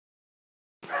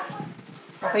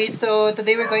Okay, so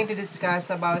today we're going to discuss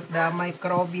about the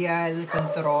microbial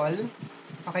control.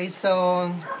 Okay, so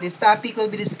this topic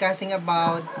will be discussing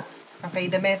about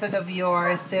the method of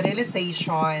your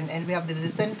sterilization, and we have the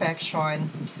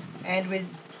disinfection, and we'll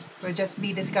just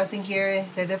be discussing here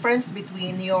the difference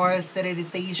between your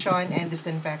sterilization and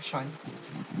disinfection.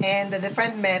 And the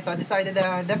different method, these are the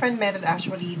different method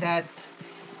actually that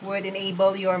would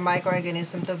enable your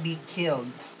microorganism to be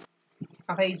killed.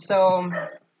 Okay, so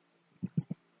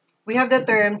we have the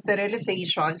term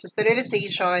sterilization. So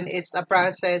sterilization is a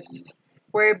process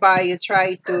whereby you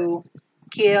try to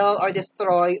kill or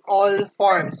destroy all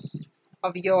forms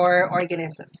of your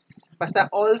organisms. Basta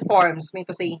all forms, mean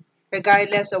to say,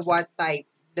 regardless of what type,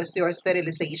 that's your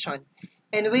sterilization.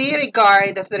 And we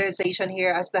regard the sterilization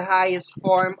here as the highest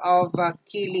form of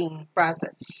killing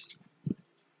process.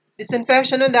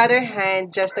 Disinfection, on the other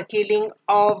hand, just the killing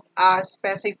of a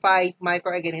specified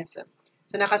microorganism.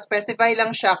 So, nakaspecify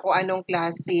lang siya kung anong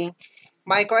klaseng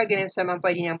microorganism ang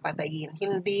pwede niyang patayin.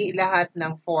 Hindi lahat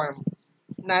ng form.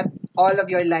 Not all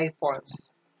of your life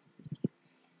forms.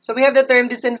 So, we have the term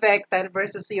disinfectant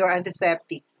versus your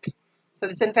antiseptic.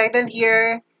 So, disinfectant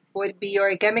here would be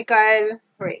your chemical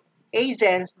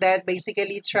agents that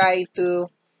basically try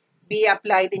to be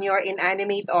applied in your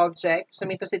inanimate object. So,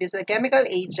 mean to say this is a chemical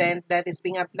agent that is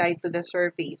being applied to the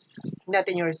surface, not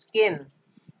in your skin.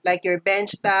 Like your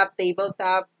bench top,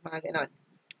 tabletop, mga ganon.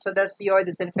 So, that's your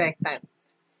disinfectant.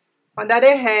 On the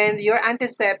other hand, your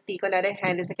antiseptic, on the other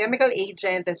hand, is a chemical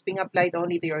agent that's being applied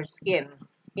only to your skin.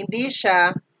 Hindi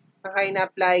siya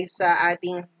na-apply sa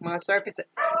ating mga surfaces.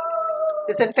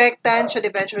 Disinfectant should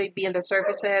eventually be on the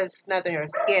surfaces, not on your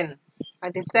skin.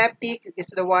 Antiseptic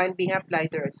is the one being applied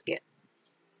to your skin.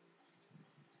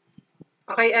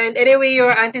 Okay, and anyway, your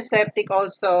antiseptic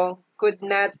also could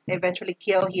not eventually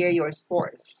kill here your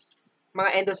spores.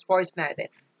 Mga endospores natin,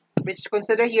 which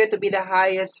consider here to be the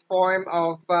highest form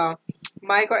of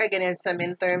microorganism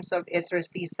in terms of its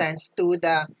resistance to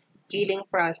the killing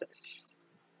process.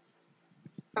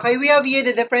 Okay, we have here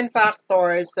the different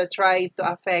factors that try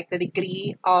to affect the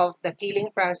degree of the killing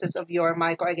process of your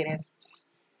microorganisms.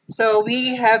 So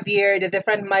we have here the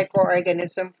different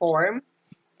microorganism form,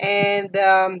 and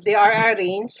they are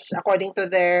arranged according to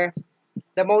the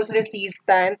most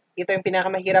resistant. Ito yung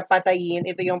pinakamahirap patayin.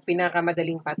 Ito yung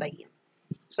pinakamadaling patayin.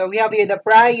 So we have here the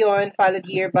prion, followed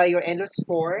here by your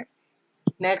endospore.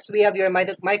 Next, we have your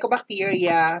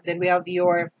mycobacteria. Then we have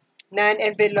your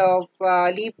non-lipid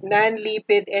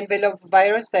envelope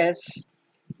viruses.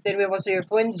 Then we have also your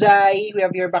fungi. We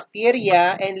have your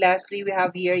bacteria. And lastly, we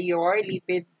have here your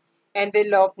lipid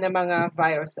envelope na mga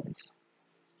viruses.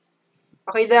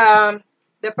 Okay,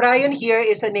 the prion here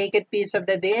is a naked piece of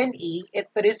the DNA. It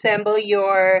resembles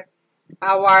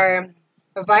our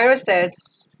viruses,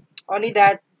 only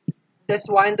that this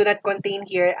one do not contain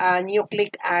here a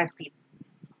nucleic acid.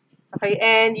 Okay,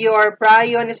 and your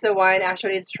prion is the one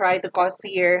actually try to cause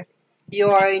here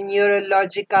your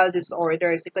neurological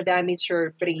disorders. It could damage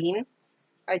your brain.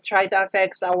 I try to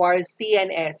affect our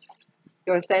CNS,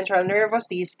 your central nervous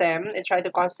system. It try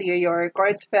to cause here your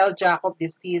Creutzfeldt-Jakob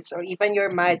disease or even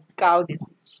your mad cow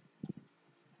disease.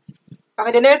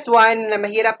 Okay, the next one na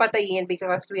mahirap patayin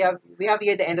because we have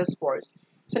here the endospores.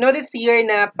 So notice here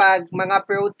na pag mga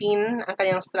protein ang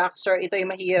kanyang structure, ito ay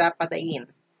mahirap patayin.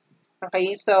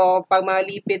 Okay, so pag mga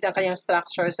lipid ang kanyang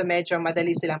structure, so medyo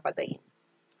madali silang patayin.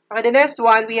 Okay, the next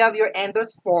one, we have your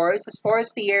endospores. So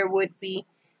spores here would be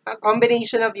a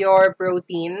combination of your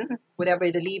protein,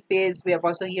 whatever the lipids. We have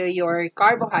also here your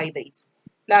carbohydrates.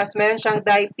 Plus, meron siyang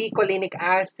dipicolinic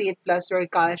acid plus your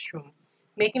calcium,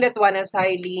 making that one as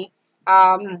highly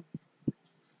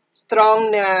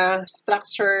strong na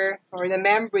structure or the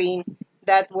membrane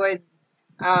that would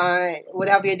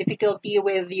have your difficulty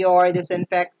with your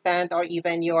disinfectant or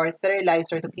even your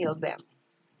sterilizer to kill them.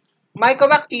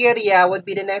 Mycobacteria would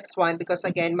be the next one because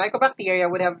again, mycobacteria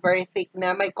would have very thick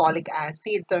na mycolic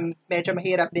acid, so medyo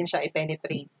mahirap din siya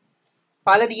i-penetrate.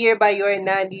 Followed here by your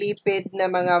non-lipid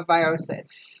na mga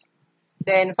viruses.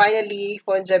 Then finally,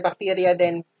 fungi, bacteria,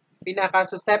 then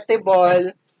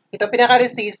pinaka-susceptible, itong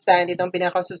pinaka-resistant, itong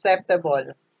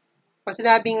pinaka-susceptible. Pag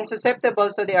sinabing susceptible,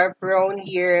 so they are prone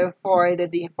here for the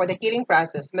killing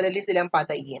process. Madali silang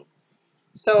patayin.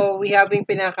 So we having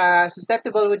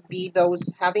pinaka-susceptible would be those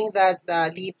having that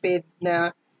lipid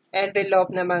na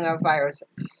envelope na mga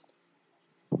viruses.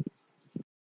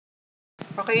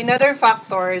 Okay, another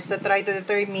factors that try to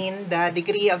determine the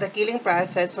degree of the killing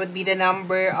process would be the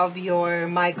number of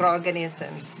your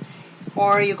microorganisms.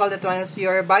 Or you call that one as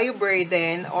your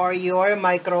bioburden or your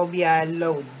microbial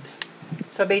load.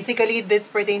 So basically, this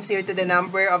pertains here to the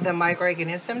number of the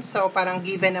microorganisms. So parang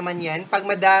given naman yan. Pag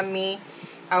madami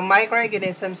ang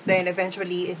microorganisms, then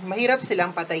eventually, mahirap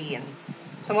silang patayin.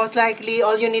 So most likely,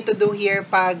 all you need to do here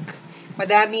pag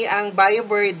madami ang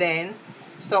bioburden,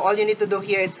 so all you need to do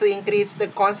here is to increase the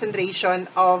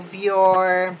concentration of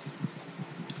your,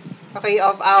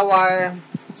 of our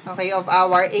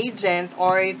agent,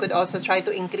 or you could also try to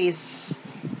increase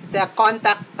the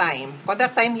contact time.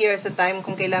 Contact time here is the time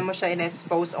kung kailan mo siya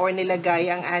in-expose or nilagay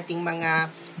ang ating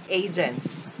mga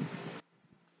agents.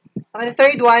 On the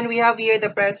third one, we have here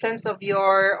the presence of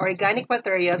your organic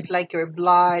materials like your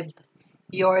blood,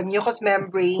 your mucous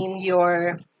membrane,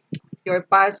 your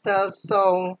pastels.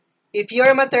 So if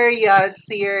your materials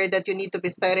here that you need to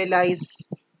be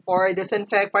sterilized or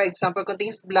disinfect, for example,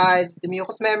 contains blood, the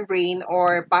mucous membrane,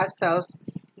 or pastels,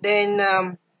 then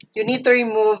you need to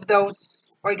remove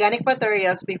those organic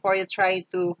materials before you try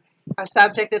to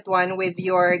subject that one with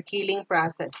your killing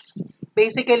process.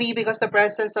 Basically, because the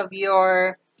presence of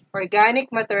your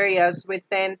organic materials would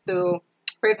tend to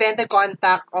prevent the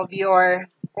contact of your,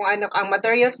 kung ano ang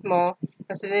materials mo,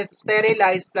 kasi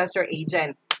sterilize plus your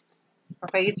agent.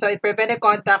 Okay, so it prevent the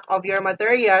contact of your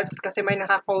materials kasi may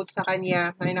naka-coat sa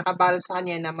kanya, may nakabalot sa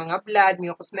kanya ng mga blood,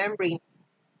 mucous membrane.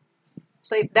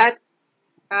 So if that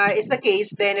is the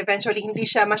case, then eventually hindi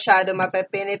siya masyado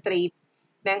mape-penetrate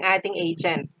ng ating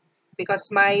agent because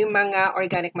may mga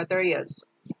organic materials.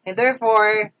 And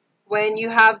therefore, when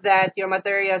you have that, your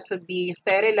materials to be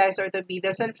sterilized or to be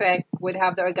disinfected would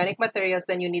have the organic materials,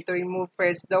 then you need to remove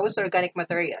first those organic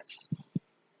materials.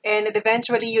 And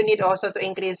eventually, you need also to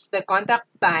increase the contact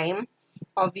time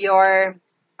of your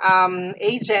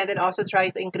agent and also try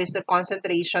to increase the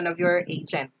concentration of your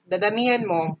agent. Dadamihan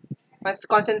mo, mas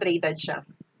concentrated siya.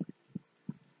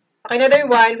 Okay, another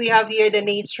one, we have here the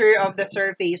nature of the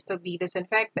surface to be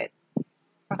disinfected.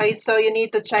 Okay, so you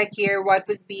need to check here what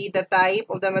would be the type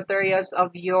of the materials of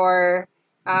your,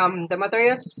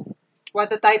 what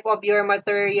the type of your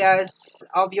materials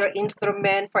of your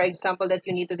instrument, for example, that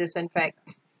you need to disinfect.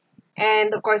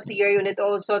 And of course, here you need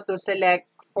also to select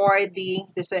for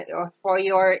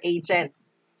your agent.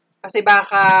 Kasi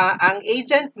baka ang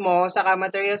agent mo saka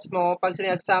materials mo, pag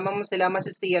sinagsama mo sila,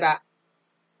 masisira.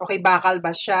 Okay, bakal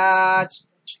ba siya?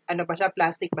 Ano ba siya?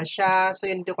 Plastic ba siya? So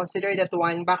you need to consider that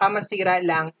one. Baka masira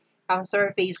lang ang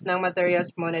surface ng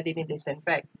materials mo na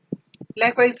dinidisinfect.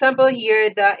 Like for example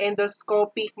here, the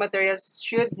endoscopic materials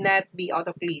should not be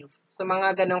autoclave. So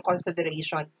mga ganong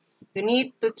consideration. You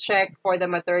need to check for the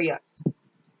materials.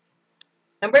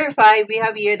 Number 5, we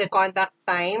have here the contact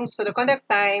time. So the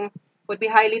contact time would be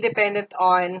highly dependent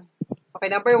on, okay,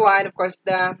 number 1, of course,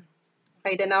 the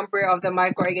number of the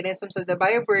microorganisms of the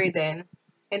bioburden.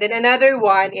 And then another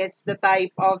one is the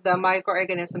type of the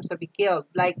microorganisms to be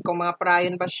killed. Like kung mga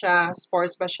prion ba siya,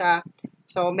 spores ba siya.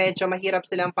 So medyo mahirap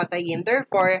silang patayin.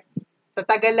 Therefore,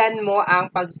 tatagalan mo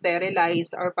ang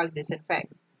pag-sterilize or pag-disinfect.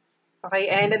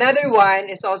 Okay, and another one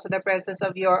is also the presence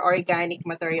of your organic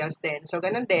materials then. So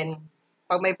ganun din.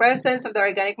 Pag may presence of the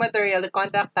organic material, the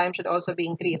contact time should also be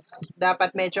increased.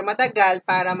 Dapat medyo matagal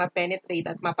para ma-penetrate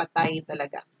at mapatay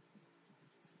talaga.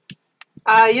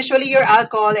 Usually your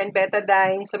alcohol and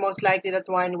betadine, so most likely that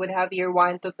one would have your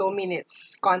 1 to 2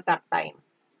 minutes contact time.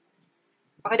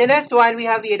 Okay, the next one, we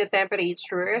have here the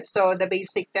temperature. So the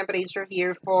basic temperature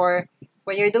here for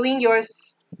when you're doing your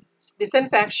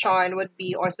disinfection would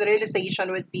be, or sterilization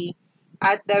would be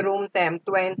at the room temp,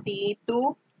 20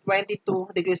 to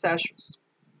 22 degrees Celsius.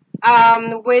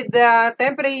 With the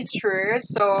temperature,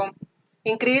 so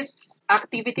increase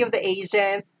activity of the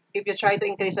agent. If you try to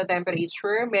increase the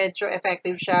temperature, medyo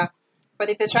effective siya.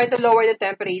 But if you try to lower the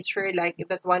temperature, like if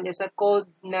that one is a cold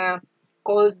na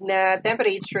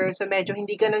temperature, so medyo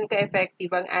hindi ganun ka-effective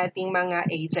ang ating mga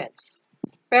agents.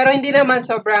 Pero hindi naman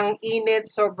sobrang init,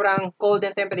 sobrang cold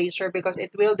na temperature because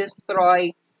it will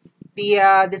destroy the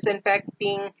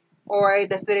disinfecting or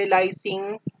the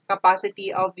sterilizing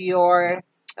capacity of your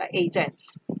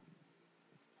agents.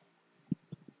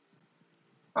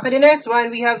 Okay, the next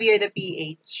one, we have here the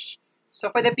pH.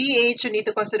 So for the pH, you need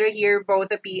to consider here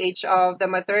both the pH of the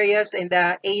materials and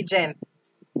the agent.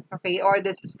 Okay, or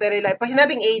the sterilizer. Pag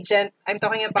sinabing agent, I'm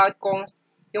talking about kung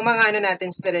yung mga ano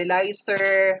natin,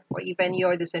 sterilizer, or even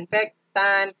your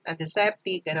disinfectant,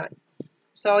 antiseptic, gano'n.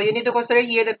 So you need to consider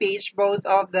here the pH both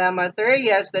of the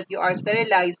materials that you are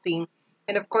sterilizing,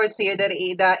 and of course here the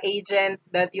agent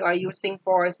that you are using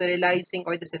for sterilizing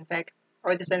or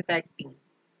disinfecting.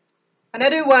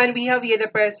 Another one, we have here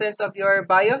the presence of your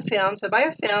biofilm. So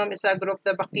biofilm is a group of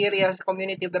the bacteria, a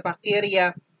community of the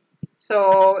bacteria.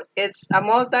 So it's a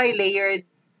multi-layered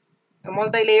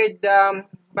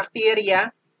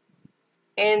bacteria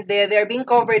And they're being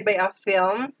covered by a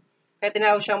film. Kaya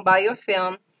tinawag siyang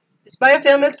biofilm. This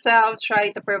biofilm itself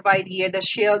try to provide here the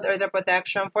shield or the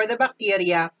protection for the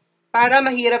bacteria para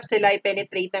mahirap sila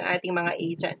i-penetrate ng ating mga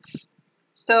agents.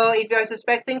 So, if you are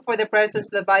suspecting for the presence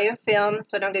of the biofilm,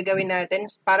 so anong gagawin natin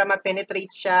para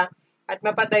ma-penetrate siya at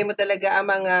mapatay mo talaga ang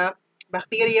mga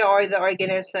bacteria or the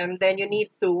organism, then you need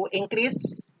to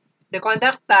increase the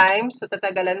contact time, so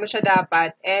tatagalan mo siya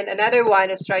dapat. And another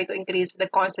one is try to increase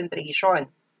the concentration.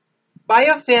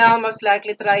 Biofilm most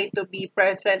likely try to be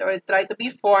present or try to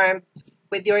be formed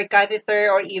with your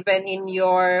catheter or even in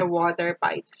your water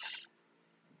pipes.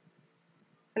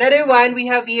 Another one, we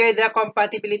have here the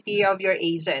compatibility of your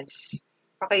agents.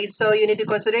 Okay, so you need to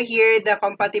consider here the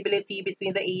compatibility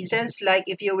between the agents. Like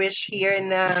if you wish here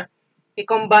na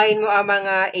i-combine mo ang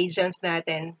mga agents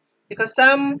natin. Because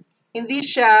hindi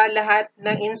siya lahat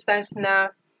ng instance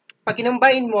na pag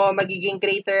kinumbine mo, magiging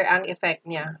greater ang effect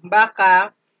niya.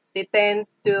 Baka, they tend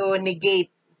to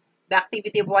negate the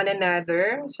activity of one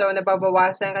another. So,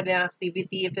 nababawasan ka ng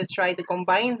activity if you try to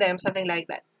combine them, something like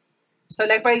that. So,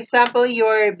 like for example,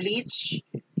 your bleach,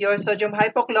 your sodium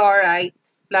hypochlorite,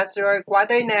 plus your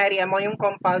quaternary ammonium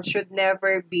compound should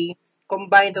never be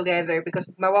combined together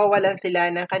because mawawalan sila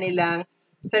ng kanilang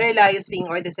sterilizing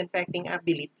or disinfecting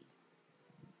ability.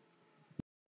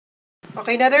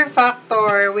 Okay, another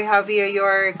factor, we have here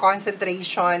your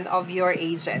concentration of your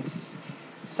agents.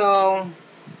 So,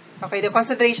 okay, the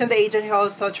concentration of the agent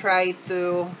also try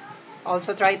to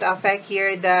affect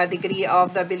here the degree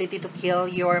of the ability to kill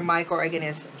your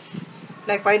microorganisms.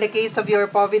 Like for the case of your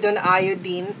povidone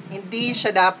iodine, hindi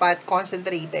siya dapat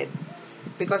concentrated.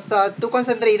 Because too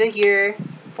concentrated here,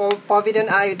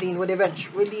 povidone iodine would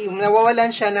eventually,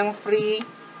 nawawalan siya ng free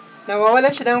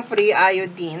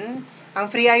iodine. Ang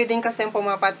free iodine kasi ang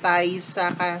pumapatay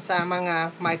sa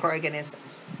mga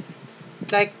microorganisms.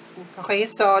 Like, okay,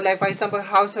 so like for example,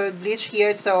 household bleach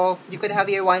here, so you could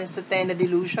have here 1:10 na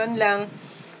dilution lang.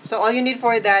 So all you need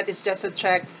for that is just to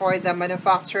check for the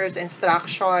manufacturer's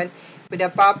instruction with the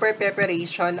proper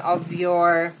preparation of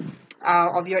your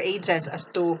agents as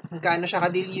to gaano siya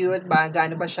ka-dilute ba,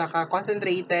 gaano ba siya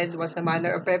ka-concentrated, what's the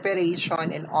manner of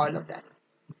preparation, and all of that.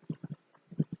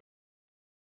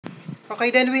 Okay,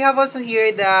 then we have also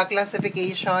here the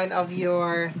classification of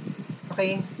your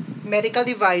medical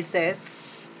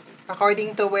devices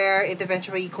according to where it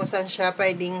eventually kung saan siya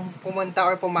pwedeng pumunta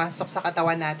or pumasok sa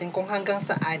katawan natin, kung hanggang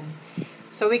saan.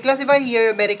 So we classify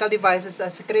here medical devices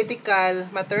as critical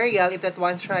material if that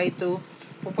one try to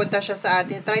pupunta siya sa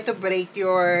atin, try to break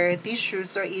your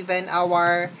tissues or even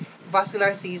our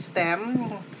vascular system,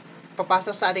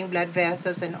 papasok sa ating blood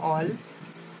vessels and all.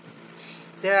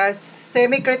 The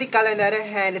semi-critical, on the other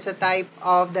hand, is a type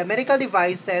of the medical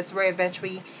devices where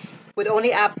eventually would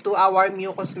only up to our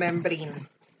mucous membrane.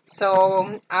 So,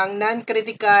 ang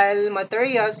non-critical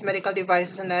materials, medical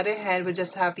devices, on the other hand, we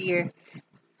just have here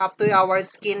up to our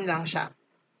skin lang siya.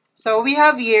 So, we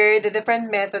have here the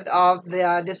different method of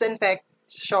the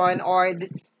disinfection or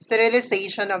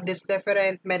sterilization of these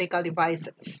different medical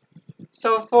devices.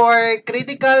 So, for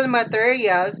critical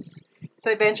materials, so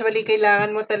eventually,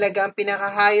 kailangan mo talaga ang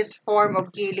pinaka-highest form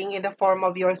of killing in the form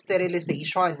of your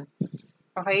sterilization.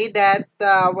 Okay, that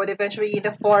would eventually in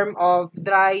the form of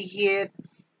dry heat,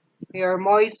 your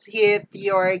moist heat,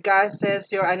 your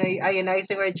gases, your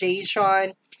ionizing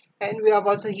radiation, and we have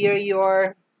also here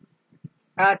your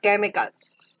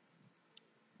chemicals.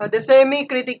 The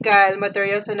semi-critical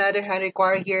materials, on the other hand,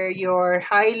 require here your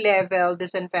high-level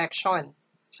disinfection.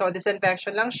 So,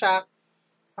 disinfection lang siya.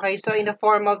 Okay, so in the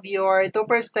form of your 2%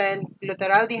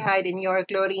 glutaraldehyde in your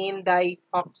chlorine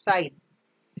dioxide.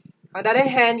 On the other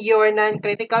hand, your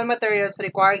non-critical materials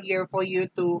require here for you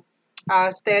to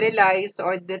sterilize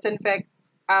or disinfect,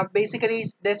 basically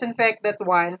disinfect that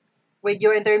one with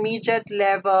your intermediate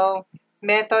level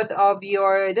method of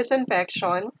your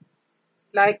disinfection,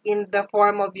 like in the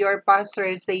form of your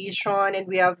pasteurization, and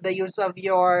we have the use of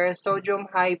your sodium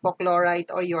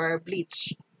hypochlorite or your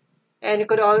bleach. And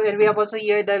we have also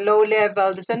here the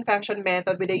low-level disinfection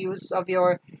method with the use of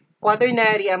your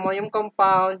quaternary ammonium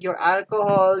compound, your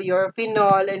alcohol, your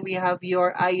phenol, and we have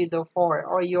your iodophore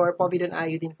or your povidone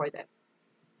iodine for that.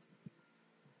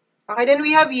 Okay, then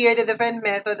we have here the different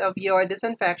method of your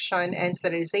disinfection and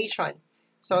sterilization.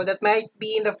 So that might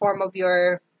be in the form of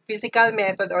your physical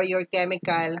method or your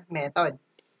chemical method.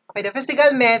 Okay, the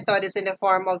physical method is in the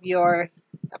form of your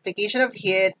application of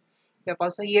heat. We have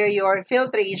also here your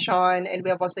filtration, and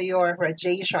we have also your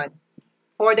radiation.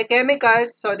 For the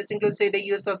chemicals, so this includes the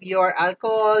use of your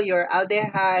alcohol, your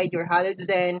aldehyde, your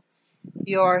halogen,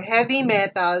 your heavy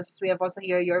metals. We have also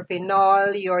here your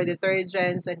phenol, your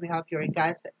detergents, and we have your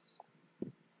gases.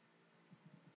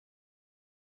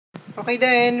 Okay,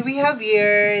 then we have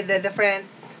here the different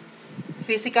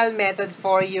physical method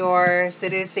for your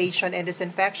sterilization and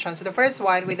disinfection. So the first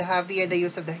one, we have here the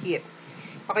use of the heat.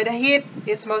 Okay, the heat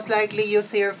is most likely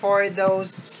used here for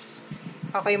those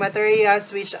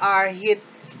materials which are heat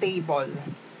stable.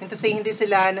 And to say hindi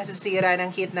sila nasisira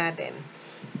ng heat natin.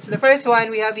 So the first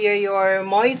one, we have here your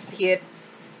moist heat.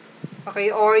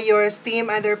 Okay, or your steam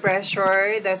under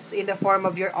pressure, that's in the form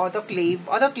of your autoclave.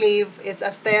 Autoclave is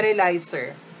a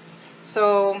sterilizer.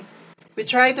 So we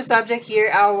try to subject here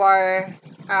our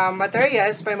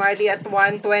materials primarily at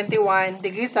 121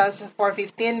 degrees Celsius for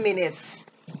 15 minutes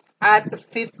at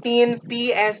 15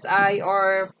 psi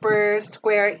or per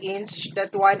square inch,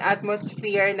 that 1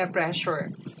 atmosphere na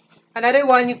pressure. Another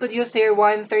one, you could use here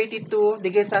 132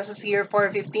 degrees Celsius here for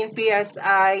 15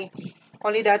 psi.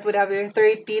 Only that would have your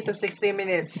 30 to 60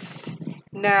 minutes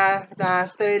na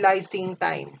sterilizing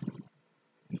time.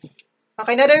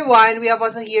 Okay, another one, we have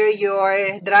also here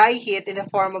your dry heat in the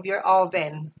form of your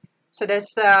oven. So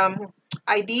that's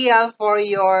ideal for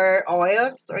your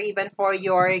oils or even for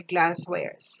your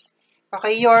glasswares.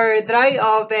 Okay, your dry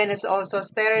oven is also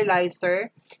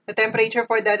sterilizer. The temperature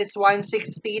for that is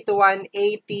 160 to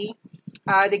 180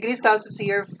 degrees Celsius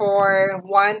here for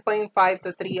 1.5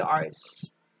 to 3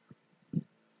 hours.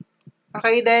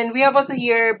 Okay, then we have also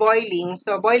here boiling.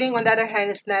 So boiling on the other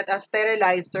hand is not a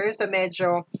sterilizer. So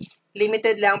medyo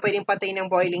limited lang pwedeng patay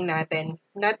ng boiling natin.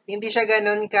 Hindi siya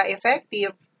ganun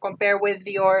ka-effective compare with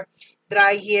your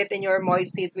dry heat and your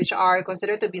moist heat, which are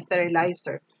considered to be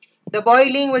sterilizer. The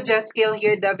boiling would just kill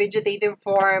here the vegetative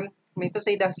form, I mean to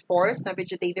say the spores, the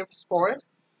vegetative spores.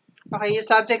 Okay, you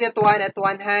subject that one at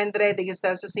 100 degrees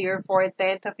Celsius here for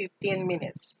 10 to 15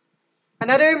 minutes.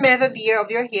 Another method here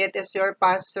of your heat is your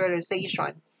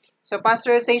pasteurization. So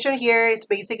pasteurization here is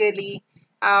basically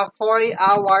for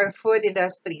our food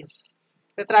industries.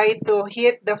 To try to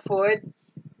heat the food,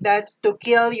 that's to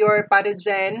kill your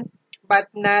pathogen but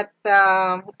not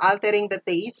altering the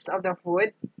taste of the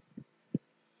food.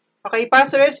 Okay,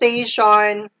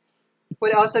 pasteurization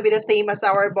would also be the same as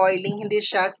our boiling, hindi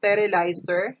siya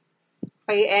sterilizer.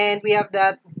 Okay, and we have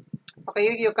that.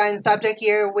 Okay, you can subject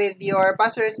here with your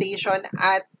pasteurization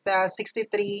at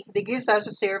 63 degrees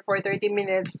Celsius here for 30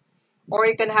 minutes, or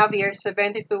you can have here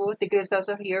 72 degrees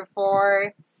Celsius here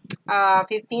for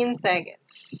 15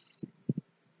 seconds.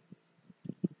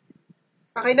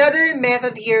 Okay, another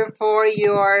method here for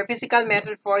your physical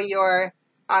method for your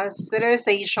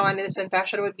sterilization and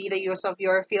disinfection would be the use of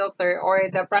your filter or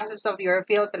the process of your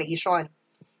filtration.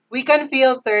 We can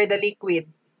filter the liquid.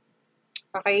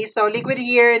 Okay, so liquid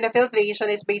here in the filtration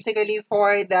is basically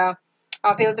for the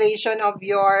filtration of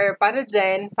your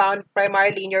pathogen found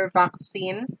primarily in your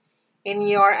vaccine, in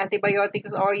your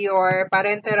antibiotics, or your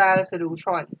parenteral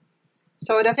solution.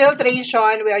 So the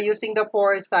filtration, we are using the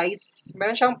pore size.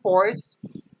 Meron siyang pores.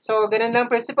 So ganun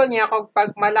lang principle niya kung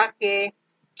malaki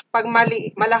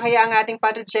ang ating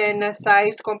pathogen na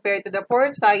size compared to the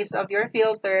pore size of your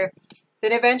filter,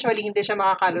 then eventually hindi siya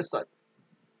makakalusot.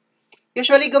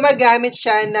 Usually gumagamit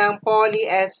siya ng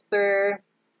polyester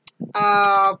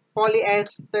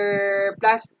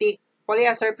plastic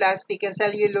and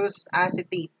cellulose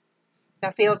acetate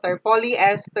na filter.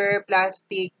 Polyester,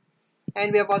 plastic,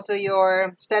 and we have also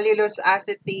your cellulose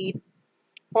acetate,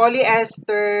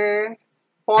 polyester,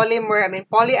 polymer, and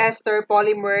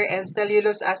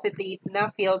cellulose acetate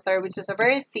na filter, which is a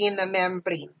very thin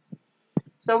membrane.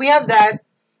 So we have that.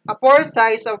 A pore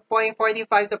size of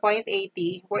 0.45 to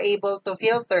 0.80, we're able to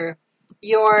filter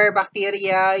your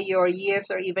bacteria, your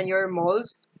yeast, or even your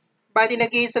molds. But in the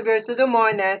case of your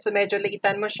Pseudomonas, so medyo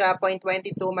liitan mo siya,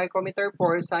 0.22 micrometer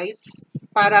pore size,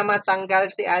 para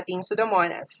matanggal si ating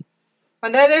Pseudomonas.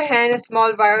 On the other hand,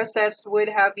 small viruses would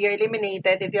have here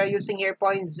eliminated if you are using here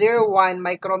 0.01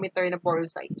 micrometer na pore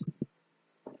size.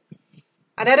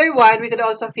 Another one, we could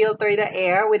also filter the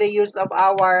air with the use of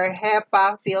our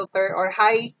HEPA filter or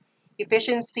high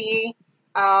efficiency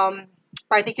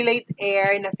particulate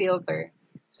air na filter.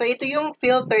 So ito yung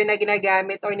filter na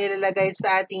ginagamit or nilalagay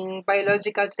sa ating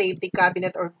biological safety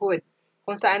cabinet or hood,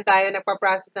 kung saan tayo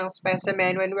nagpa-process ng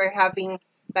specimen when we're having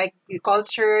like you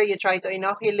culture, you try to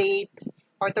inoculate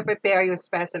or to prepare your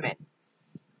specimen.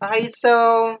 Okay,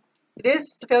 so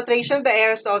this filtration of the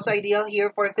air is also ideal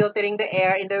here for filtering the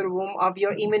air in the room of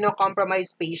your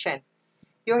immunocompromised patient.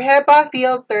 Your HEPA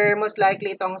filter, most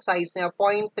likely itong size niya,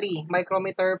 0.3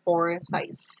 micrometer pore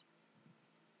size.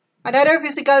 Another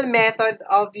physical method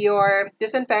of your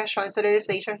disinfection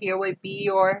sterilization here would be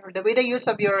with the use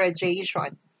of your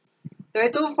radiation. There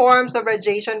are two forms of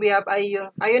radiation. We have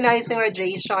ionizing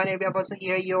radiation and we have also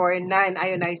here your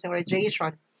non-ionizing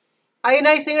radiation.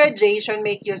 Ionizing radiation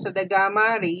make use of the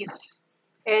gamma rays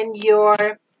and your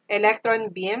electron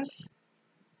beams.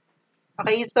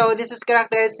 Okay, so this is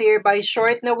characterized here by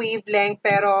short na wavelength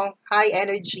pero high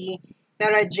energy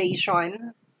na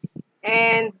radiation.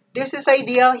 And this is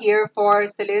ideal here for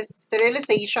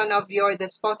sterilization of your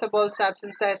disposable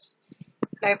substances,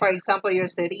 like for example, your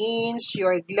syringe,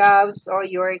 your gloves, or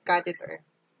your catheter.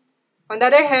 On the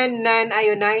other hand,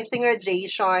 non-ionizing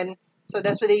radiation, so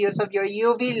that's with the use of your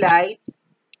UV light.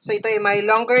 So ito ay may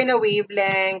longer na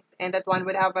wavelength and that one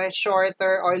would have a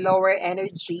shorter or lower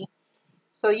energy.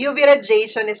 So UV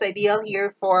radiation is ideal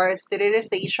here for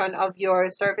sterilization of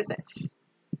your surfaces.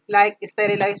 Like,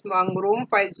 sterilize mo ang room,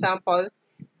 for example,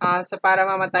 so para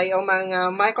mamatay ang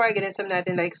mga microorganism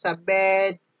natin like sa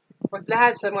bed, or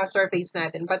lahat sa mga surface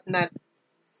natin, but not,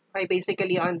 okay,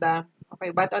 basically on the,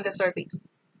 okay, but on the surface.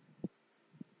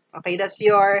 Okay, that's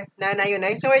your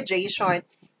non-ionizing radiation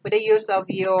with the use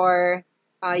of your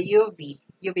UV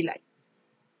light.